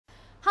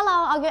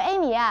Hello， 我叫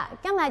Amy 啊。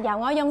今日由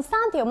我用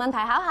3條問題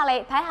考下你，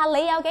睇下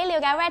你有幾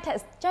了解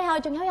Ractis。最後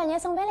仲有樣嘢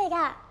送俾你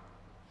㗎。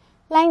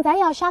靚仔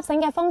有 sharp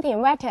繩嘅豐田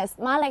Ractis，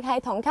 馬力係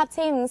同級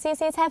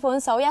15cc 車款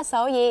數一數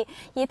二，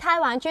而軑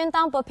環轉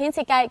檔撥片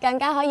設計更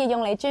加可以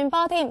用嚟轉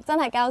波添，真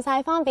係夠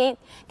晒方便。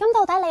咁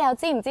到底你又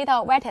知唔知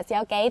道 Ractis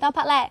有幾多匹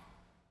呢？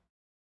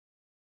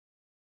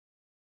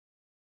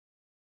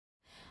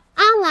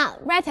啱啦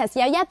 ，Ractis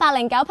有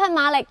109匹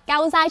馬力，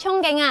夠晒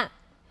衝勁啊！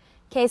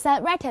其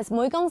實 Ractis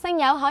每公升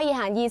油可以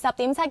行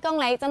20.7公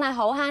里，真係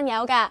好慳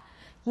油㗎。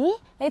咦，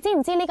你知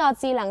唔知呢個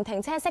智能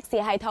停車熄匙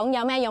系統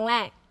有咩用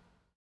呢？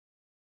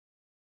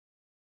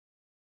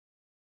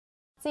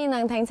智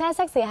能停車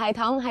熄匙系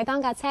統係當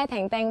架車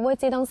停定會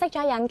自動熄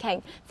咗引擎，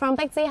放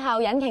逼之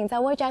後引擎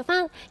就會着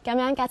返，咁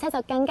樣架車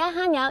就更加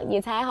慳油，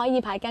而且可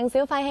以排更少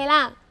廢氣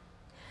啦。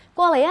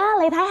過嚟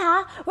啊，你睇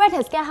下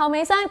Ractis 嘅後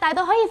尾箱大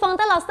到可以放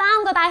得落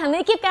3個大行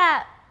李篋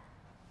㗎。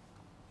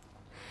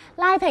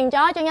拉平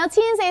咗，仲有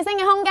1004升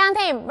嘅空間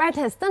添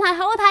 ，Ractis 真係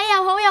好睇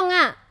又好用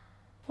啊！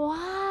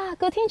哇，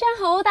個天窗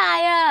好大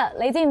啊！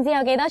你知唔知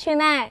有幾多寸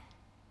呢？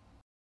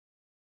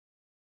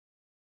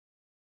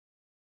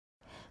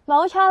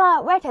冇錯啦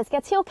 ，Ractis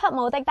嘅超級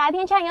無敵大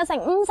天窗有成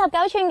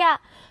59寸㗎。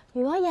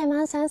如果夜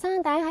晚上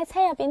山頂喺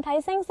車入邊睇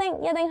星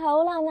星，一定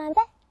好浪漫啫！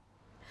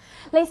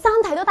你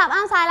3題都答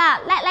啱晒啦，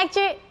叻叻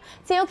豬！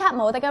超級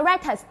無敵嘅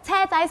Ractis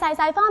車仔細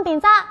細方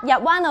便揸，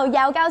入彎路又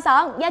夠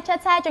爽，一出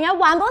車仲有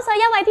環保稅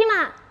優惠添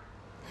啊！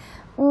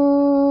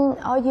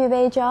我預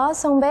備咗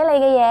送俾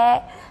你嘅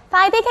嘢，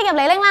快啲 click 入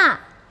嚟拎啦！